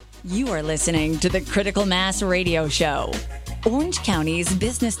You are listening to the Critical Mass Radio Show, Orange County's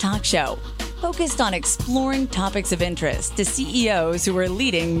business talk show, focused on exploring topics of interest to CEOs who are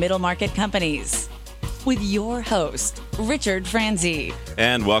leading middle market companies. With your host, Richard Franzi.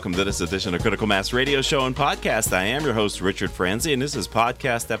 And welcome to this edition of Critical Mass Radio Show and Podcast. I am your host, Richard Franzi, and this is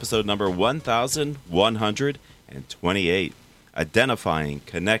podcast episode number 1128, Identifying,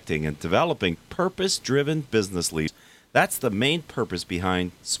 Connecting, and Developing Purpose-Driven Business Leaders. That's the main purpose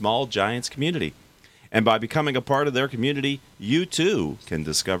behind Small Giants Community. And by becoming a part of their community, you too can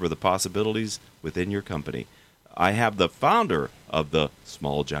discover the possibilities within your company. I have the founder of the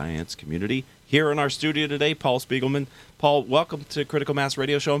Small Giants Community here in our studio today, Paul Spiegelman. Paul, welcome to Critical Mass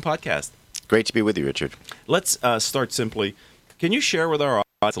Radio Show and Podcast. Great to be with you, Richard. Let's start simply. Can you share with our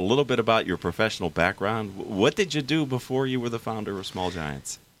audience a little bit about your professional background? What did you do before you were the founder of Small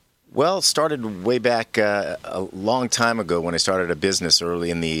Giants? Well, started way back a long time ago when I started a business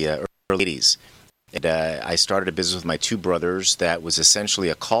early in the early 80s. And, I started a business with my two brothers that was essentially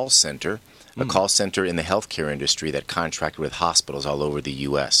a call center in the healthcare industry that contracted with hospitals all over the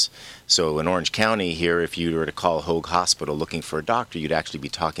U.S. So in Orange County here, if you were to call Hoag Hospital looking for a doctor, you'd actually be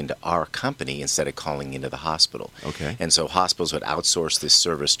talking to our company instead of calling into the hospital. Okay. And so hospitals would outsource this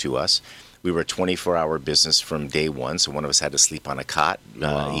service to us. We were a 24-hour business from day one, so one of us had to sleep on a cot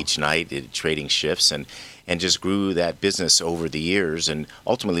each night, trading shifts, and just grew that business over the years and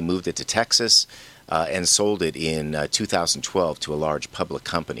ultimately moved it to Texas and sold it in 2012 to a large public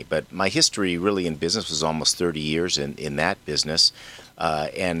company. But my history really in business was almost 30 years in that business.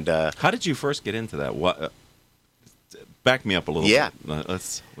 How did you first get into that? What? Back me up a little bit.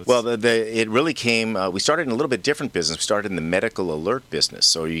 Let's... Well, it really came, we started in a little bit different business. We started in the medical alert business.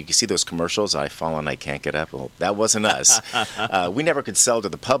 So you can see those commercials, I fall and I can't get up. Well, that wasn't us. We never could sell to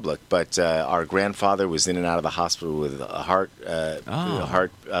the public, but our grandfather was in and out of the hospital with a heart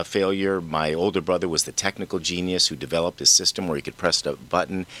failure. My older brother was the technical genius who developed a system where he could press a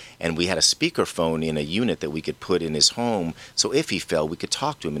button, and we had a speakerphone in a unit that we could put in his home. So if he fell, we could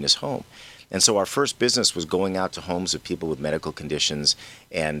talk to him in his home. And so our first business was going out to homes of people with medical conditions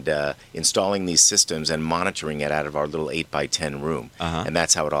and installing these systems and monitoring it out of our little 8x10 room. And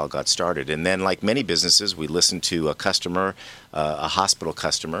that's how it all got started. And then, like many businesses, we listened to a customer, a hospital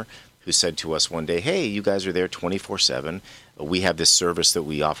customer, who said to us one day, hey, you guys are there 24/7. We have this service that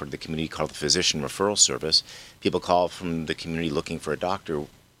we offer to the community called the Physician Referral Service. People call from the community looking for a doctor.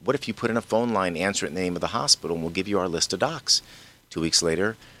 What if you put in a phone line, answer it in the name of the hospital, and we'll give you our list of docs? 2 weeks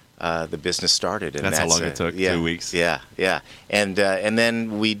later, the business started. And that's how long it took, 2 weeks? Yeah. And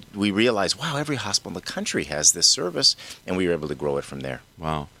then we realized, wow, every hospital in the country has this service, and we were able to grow it from there.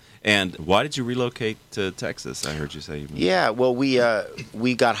 Wow. And why did you relocate to Texas? I heard you say you moved. Yeah, well, we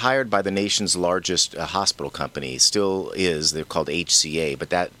got hired by the nation's largest hospital company. Still is. They're called HCA, but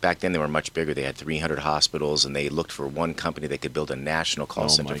back then they were much bigger. They had 300 hospitals, and they looked for one company that could build a national call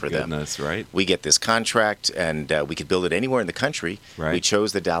center for them. Oh, my goodness, right? We get this contract, and we could build it anywhere in the country. Right. We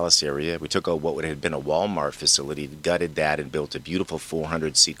chose the Dallas area. We took what would have been a Walmart facility, gutted that, and built a beautiful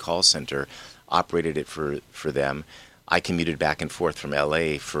 400-seat call center, operated it for them. I commuted back and forth from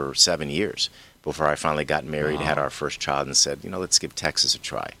L.A. for 7 years before I finally got married, had our first child, and said, let's give Texas a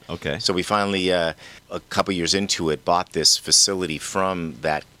try. Okay. So we finally, a couple years into it, bought this facility from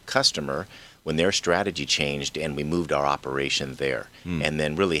that customer when their strategy changed, and we moved our operation there, and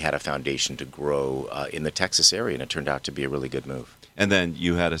then really had a foundation to grow in the Texas area, and it turned out to be a really good move. And then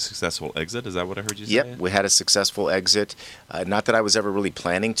you had a successful exit? Is that what I heard you say? Yep, we had a successful exit. Not that I was ever really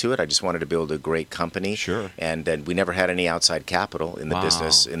planning to it. I just wanted to build a great company. Sure. And we never had any outside capital in the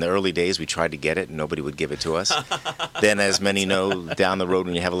business. In the early days, we tried to get it, and nobody would give it to us. Then, as many know, down the road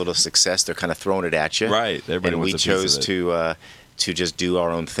when you have a little success, they're kind of throwing it at you. Right. Everybody and we wants a piece of chose to just do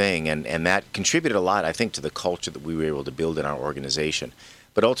our own thing. And that contributed a lot, I think, to the culture that we were able to build in our organization.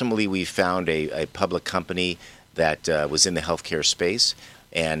 But ultimately, we found a public company that was in the healthcare space,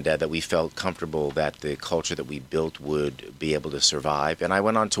 and that we felt comfortable that the culture that we built would be able to survive. And I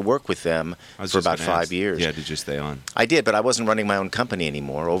went on to work with them for about 5 years. Yeah, did you stay on? I did, but I wasn't running my own company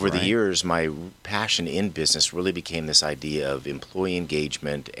anymore. Over Right. the years, my passion in business really became this idea of employee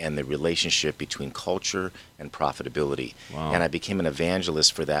engagement and the relationship between culture and profitability. Wow. And I became an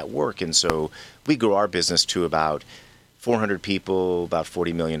evangelist for that work. And so we grew our business to about 400 people, about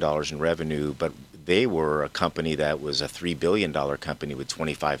 $40 million in revenue, but they were a company that was a $3 billion company with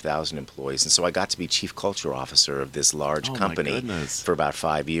 25,000 employees. And so I got to be chief culture officer of this large company for about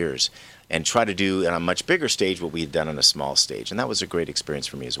 5 years and try to do on a much bigger stage what we had done on a small stage. And that was a great experience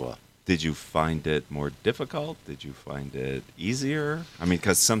for me as well. Did you find it more difficult? Did you find it easier? I mean,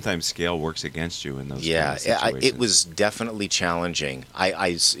 because sometimes scale works against you in those kind of situations. It was definitely challenging.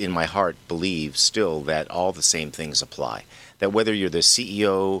 I, in my heart, believe still that all the same things apply. That whether you're the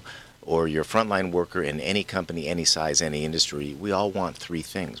CEO or you're a frontline worker in any company, any size, any industry, we all want three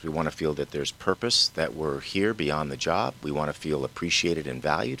things. We want to feel that there's purpose, that we're here beyond the job. We want to feel appreciated and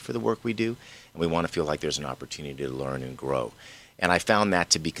valued for the work we do. And we want to feel like there's an opportunity to learn and grow. And I found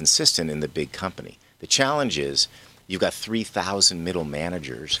that to be consistent in the big company. The challenge is you've got 3,000 middle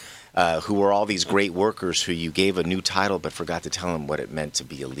managers who are all these great workers who you gave a new title but forgot to tell them what it meant to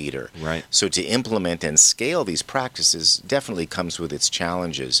be a leader. Right. So to implement and scale these practices definitely comes with its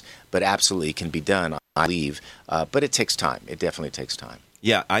challenges, but absolutely can be done, I believe. But it takes time. It definitely takes time.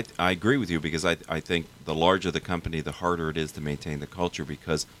 Yeah, I agree with you because I think the larger the company, the harder it is to maintain the culture,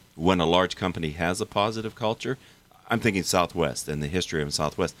 because when a large company has a positive culture, I'm thinking Southwest and the history of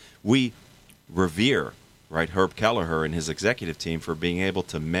Southwest, we revere, right, Herb Kelleher and his executive team for being able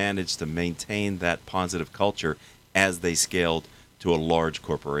to manage to maintain that positive culture as they scaled to a large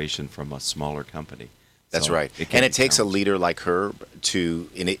corporation from a smaller company. That's So right. can And it be takes a challenging. leader like Herb to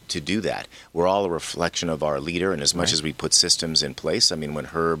do that. We're all a reflection of our leader, and as much Right. as we put systems in place, I mean, when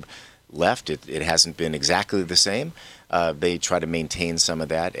Herb left, it hasn't been exactly the same. They try to maintain some of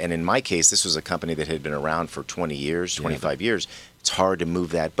that. And in my case, this was a company that had been around for 20 years, 25 years. It's hard to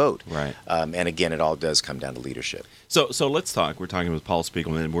move that boat. Right. And again, it all does come down to leadership. So let's talk. We're talking with Paul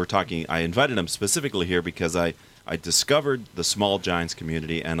Spiegelman, and we're talking. I invited him specifically here because I discovered the Small Giants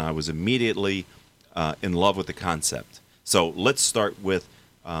community, and I was immediately in love with the concept. So let's start with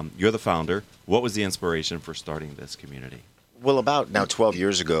you're the founder. What was the inspiration for starting this community? Well, about now 12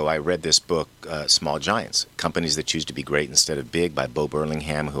 years ago, I read this book, Small Giants, Companies That Choose to Be Great Instead of Big, by Bo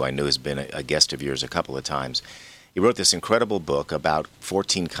Burlingham, who I know has been a guest of yours a couple of times. He wrote this incredible book about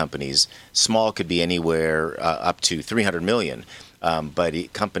 14 companies. Small could be anywhere up to 300 million, but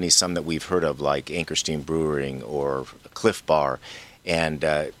companies, some that we've heard of, like Anchor Brewing or Cliff Bar, and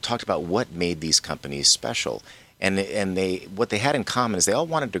talked about what made these companies special. And what they had in common is they all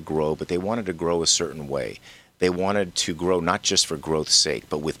wanted to grow, but they wanted to grow a certain way. They wanted to grow not just for growth's sake,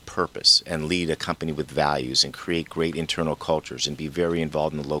 but with purpose, and lead a company with values and create great internal cultures and be very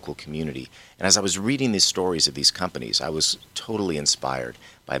involved in the local community. And as I was reading these stories of these companies, I was totally inspired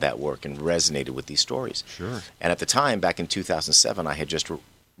by that work and resonated with these stories. Sure. And at the time, back in 2007, I had just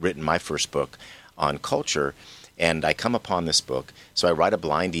written my first book on culture, and I come upon this book. So I write a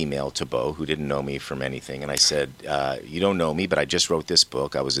blind email to Bo, who didn't know me from anything, and I said, you don't know me, but I just wrote this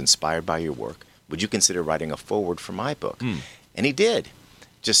book. I was inspired by your work. Would you consider writing a foreword for my book? And he did.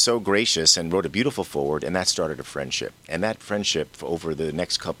 Just so gracious, and wrote a beautiful foreword, and that started a friendship. And that friendship over the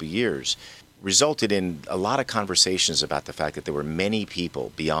next couple of years resulted in a lot of conversations about the fact that there were many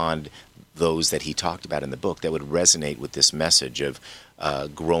people beyond those that he talked about in the book that would resonate with this message of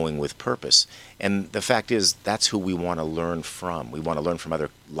growing with purpose. And the fact is, that's who we want to learn from. We want to learn from other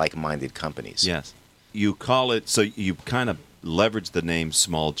like-minded companies. Yes. You call it, so you kind of leverage the name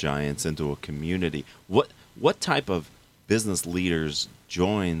Small Giants into a community. What type of business leaders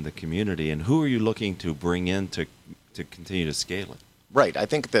join the community, and who are you looking to bring in to continue to scale it? Right. I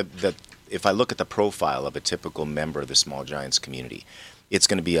think that if I look at the profile of a typical member of the Small Giants community, it's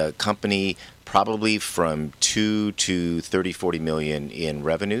going to be a company probably from 2 to 30, 40 million in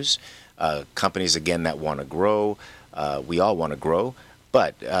revenues. Companies, again, that want to grow. We all want to grow.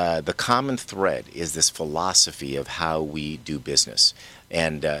 But the common thread is this philosophy of how we do business,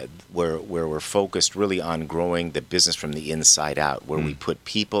 and where we're focused really on growing the business from the inside out, where we put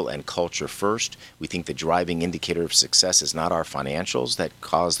people and culture first. We think the driving indicator of success is not our financials that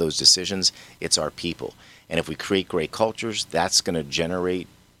cause those decisions, it's our people. And if we create great cultures, that's going to generate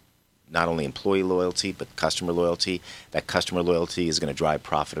not only employee loyalty, but customer loyalty. That customer loyalty is going to drive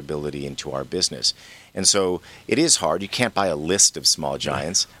profitability into our business. And so it is hard. You can't buy a list of Small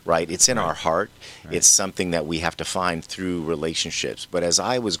Giants, right? It's in our heart. Right. It's something that we have to find through relationships. But as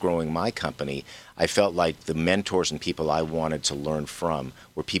I was growing my company, I felt like the mentors and people I wanted to learn from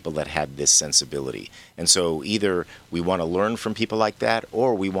were people that had this sensibility. And so either we want to learn from people like that,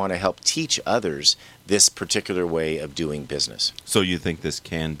 or we want to help teach others this particular way of doing business. So you think this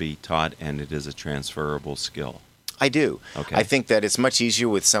can be taught, and it is a transferable skill? I do. Okay. I think that it's much easier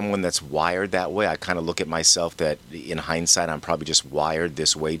with someone that's wired that way. I kind of look at myself that in hindsight, I'm probably just wired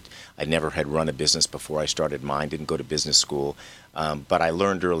this way. I never had run a business before I started mine, didn't go to business school. But I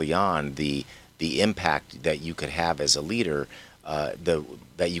learned early on the impact that you could have as a leader,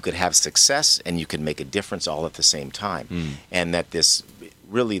 that you could have success and you could make a difference all at the same time. And that this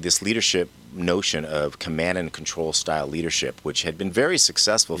really this leadership notion of command and control style leadership, which had been very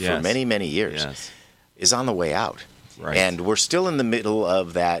successful for many, many years, is on the way out. Right. And we're still in the middle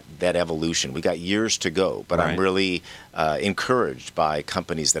of that evolution. We got years to go, but I'm really encouraged by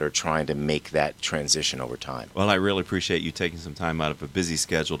companies that are trying to make that transition over time. Well, I really appreciate you taking some time out of a busy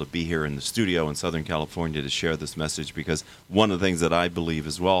schedule to be here in the studio in Southern California to share this message, because one of the things that I believe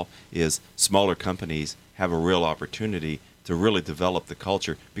as well is smaller companies have a real opportunity to really develop the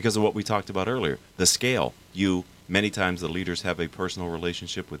culture because of what we talked about earlier, the scale. Many times the leaders have a personal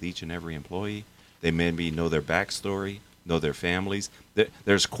relationship with each and every employee. They maybe know their backstory, know their families.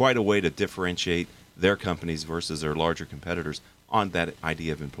 There's quite a way to differentiate their companies versus their larger competitors on that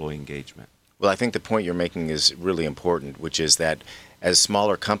idea of employee engagement. Well, I think the point you're making is really important, which is that as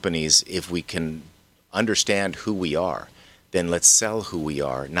smaller companies, if we can understand who we are, then let's sell who we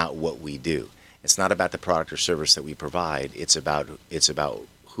are, not what we do. It's not about the product or service that we provide. It's about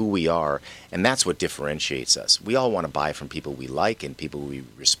who we are, and that's what differentiates us. We all want to buy from people we like and people we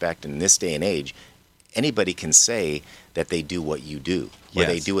respect. And in this day and age, anybody can say that they do what you do, or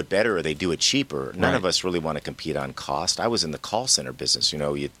they do it better, or they do it cheaper. None of us really want to compete on cost. I was in the call center business.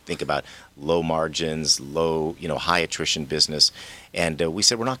 You think about low margins, high attrition business, and we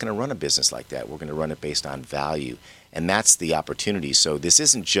said we're not going to run a business like that. We're going to run it based on value, and that's the opportunity. So this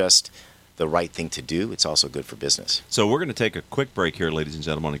isn't just the right thing to do, it's also good for business. So we're going to take a quick break here, ladies and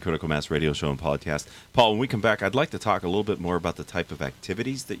gentlemen, on the Critical Mass Radio Show and Podcast. Paul, when we come back, I'd like to talk a little bit more about the type of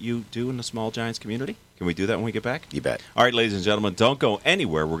activities that you do in the Small Giants community. Can we do that when we get back? You bet. All right, ladies and gentlemen, don't go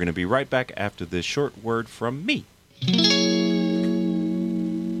anywhere. We're going to be right back after this short word from me.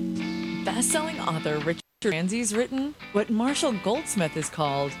 Best-selling author Richard Franzi's written what Marshall Goldsmith has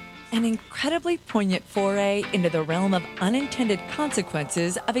called an incredibly poignant foray into the realm of unintended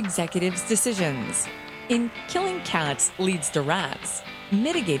consequences of executives' decisions. In Killing Cats Leads to Rats,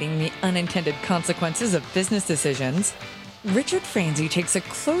 Mitigating the Unintended Consequences of Business Decisions, Richard Franzi takes a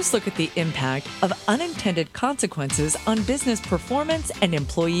close look at the impact of unintended consequences on business performance and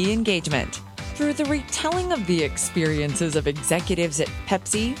employee engagement. Through the retelling of the experiences of executives at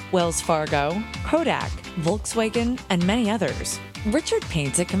Pepsi, Wells Fargo, Kodak, Volkswagen, and many others, Richard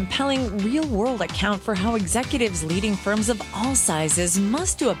paints a compelling real-world account for how executives leading firms of all sizes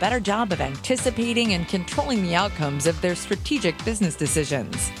must do a better job of anticipating and controlling the outcomes of their strategic business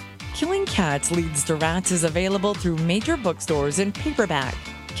decisions. Killing Cats Leads to Rats is available through major bookstores in paperback,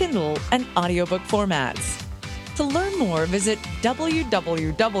 Kindle, and audiobook formats. To learn more, visit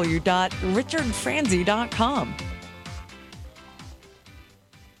www.richardfranzi.com.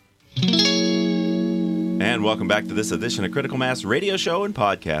 And welcome back to this edition of Critical Mass Radio Show and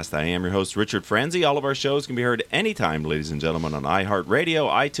Podcast. I am your host, Richard Franzi. All of our shows can be heard anytime, ladies and gentlemen, on iHeartRadio,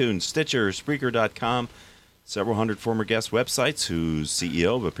 iTunes, Stitcher, Spreaker.com. Several hundred former guest websites whose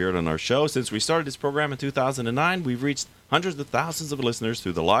CEO have appeared on our show. Since we started this program in 2009, we've reached hundreds of thousands of listeners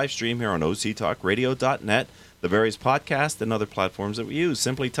through the live stream here on octalkradio.net, the various podcasts and other platforms that we use.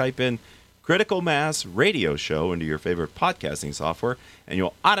 Simply type in Critical Mass Radio Show into your favorite podcasting software, and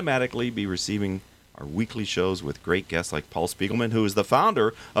you'll automatically be receiving our weekly shows with great guests like Paul Spiegelman, who is the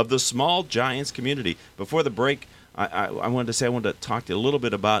founder of the Small Giants community. Before the break, I wanted to talk to you a little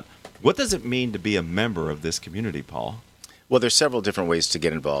bit about what does it mean to be a member of this community, Paul? Well, there's several different ways to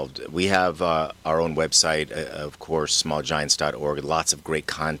get involved. We have our own website, of course, smallgiants.org. Lots of great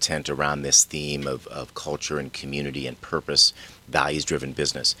content around this theme of culture and community and purpose, values-driven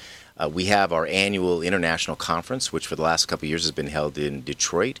business. We have our annual international conference, which for the last couple of years has been held in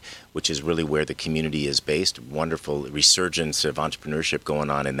Detroit, which is really where the community is based. Wonderful resurgence of entrepreneurship going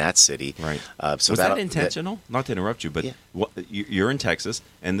on in that city. Right. So was that intentional? Not to interrupt you, but you're in Texas,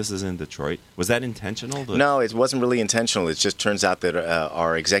 and this is in Detroit. Was that intentional? No, it wasn't really intentional. It just turns out that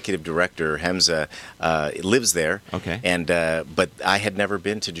our executive director, Hamza, lives there. Okay. And but I had never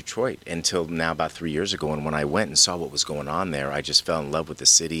been to Detroit until now about 3 years ago, and when I went and saw what was going on there, I just fell in love with the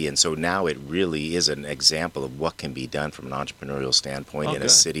city, and so now it really is an example of what can be done from an entrepreneurial standpoint in a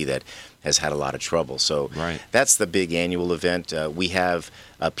city that has had a lot of trouble. So that's the big annual event. We have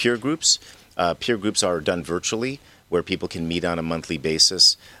peer groups. Peer groups are done virtually, where people can meet on a monthly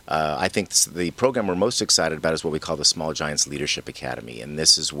basis. I think the program we're most excited about is what we call the Small Giants Leadership Academy. And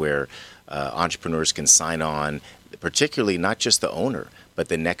this is where entrepreneurs can sign on, particularly not just the owner, but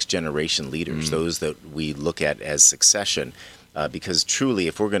the next generation leaders, those that we look at as succession. Because truly,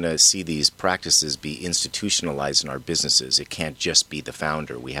 if we're going to see these practices be institutionalized in our businesses, it can't just be the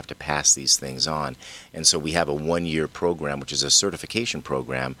founder. We have to pass these things on. And so we have a one-year program, which is a certification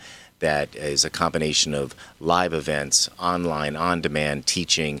program, that is a combination of live events, online, on-demand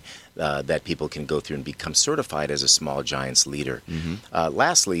teaching that people can go through and become certified as a Small Giants leader.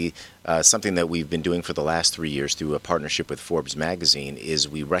 Lastly, something that we've been doing for the last 3 years through a partnership with Forbes magazine is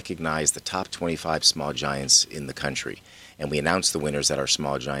we recognize the top 25 Small Giants in the country. And we announce the winners at our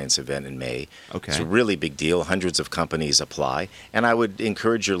Small Giants event in May. Okay. It's a really big deal. Hundreds of companies apply. And I would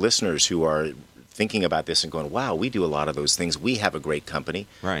encourage your listeners who are thinking about this and going, wow, we do a lot of those things. We have a great company.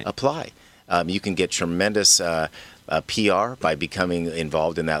 Right. Apply. You can get tremendous PR by becoming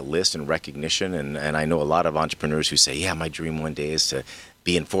involved in that list and recognition. And I know a lot of entrepreneurs who say, yeah, my dream one day is to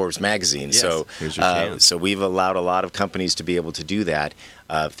be in Forbes magazine. Yes, So, here's your chance. so we've allowed a lot of companies to be able to do that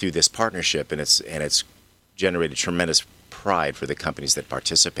through this partnership, and it's generated tremendous pride for the companies that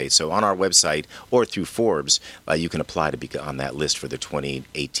participate. So on our website or through Forbes, you can apply to be on that list for the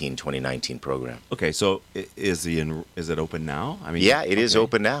 2018-2019 program. Okay, so is it open now? I mean, Yeah, it is okay.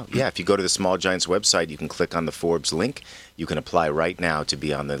 open now. Yeah, if you go to the Small Giants website, you can click on the Forbes link. You can apply right now to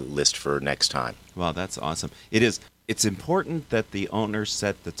be on the list for next time. Wow, that's awesome. It is. It's important that the owners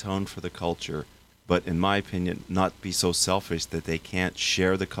set the tone for the culture, but in my opinion, not be so selfish that they can't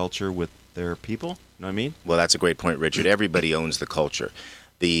share the culture with their people. You know what I mean? Well, that's a great point, Richard. Everybody owns the culture.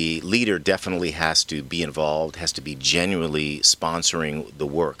 The leader definitely has to be involved, has to be genuinely sponsoring the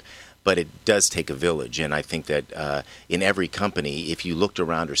work. But it does take a village. And I think that in every company, if you looked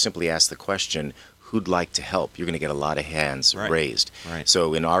around or simply asked the question, who'd like to help, you're going to get a lot of hands raised. Right.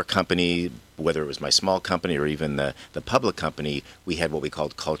 So in our company, whether it was my small company or even the public company, we had what we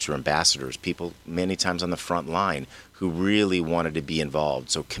called culture ambassadors, people many times on the front line who really wanted to be involved.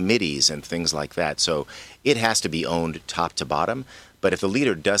 So committees and things like that. So it has to be owned top to bottom. But if the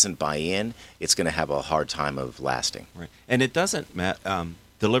leader doesn't buy in, it's going to have a hard time of lasting. Right. And it doesn't matter.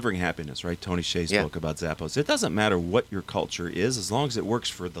 Delivering happiness, right? Tony Hsieh's book about Zappos. It doesn't matter what your culture is as long as it works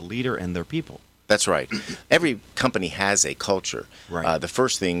for the leader and their people. That's right. Every company has a culture. Right. The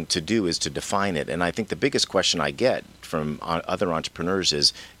first thing to do is to define it. And I think the biggest question I get from other entrepreneurs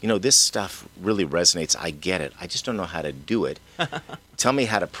is, this stuff really resonates. I get it. I just don't know how to do it. Tell me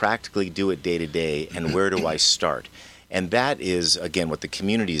how to practically do it day to day, and where do I start? And that is, again, what the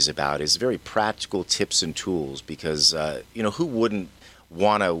community is about, is very practical tips and tools because, who wouldn't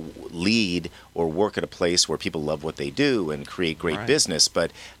want to lead or work at a place where people love what they do and create great business?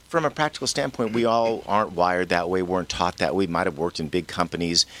 But from a practical standpoint, we all aren't wired that way, weren't taught that way. Might have worked in big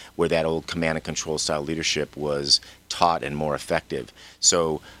companies where that old command and control style leadership was taught and more effective.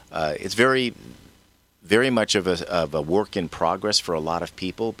 So it's very, very much of a work in progress for a lot of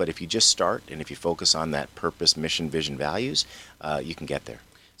people. But if you just start and if you focus on that purpose, mission, vision, values, you can get there.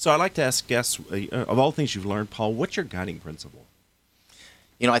 So I like to ask guests, of all things you've learned, Paul, what's your guiding principle?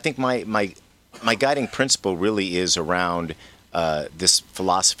 I think my guiding principle really is around this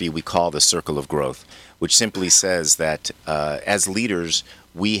philosophy we call the circle of growth, which simply says that as leaders,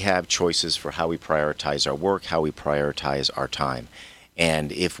 we have choices for how we prioritize our work, how we prioritize our time.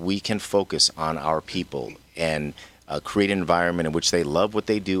 And if we can focus on our people and create an environment in which they love what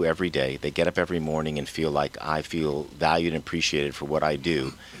they do every day, they get up every morning and feel like I feel valued and appreciated for what I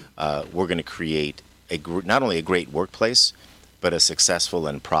do, we're going to create not only a great workplace, but a successful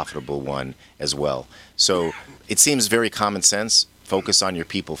and profitable one as well. So it seems very common sense, focus on your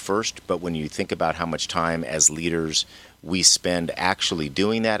people first, but when you think about how much time as leaders we spend actually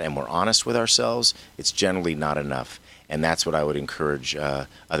doing that and we're honest with ourselves, it's generally not enough. And that's what I would encourage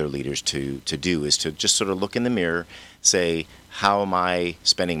other leaders to do, is to just sort of look in the mirror, say, how am I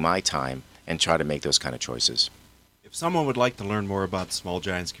spending my time, and try to make those kind of choices. If someone would like to learn more about the Small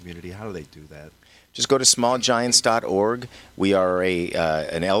Giants community, how do they do that? Just go to smallgiants.org. We are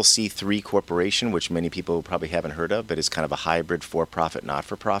an LC3 corporation, which many people probably haven't heard of, but it's kind of a hybrid for-profit,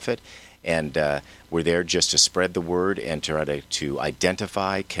 not-for-profit. And we're there just to spread the word and try to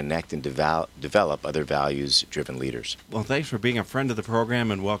identify, connect, and develop other values-driven leaders. Well, thanks for being a friend of the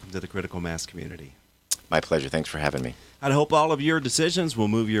program, and welcome to the Critical Mass community. My pleasure. Thanks for having me. I hope all of your decisions will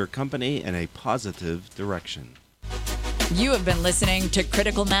move your company in a positive direction. You have been listening to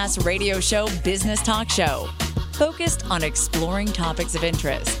Critical Mass Radio Show Business Talk Show, focused on exploring topics of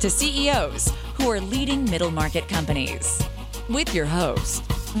interest to CEOs who are leading middle market companies. With your host,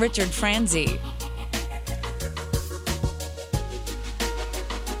 Richard Franzi.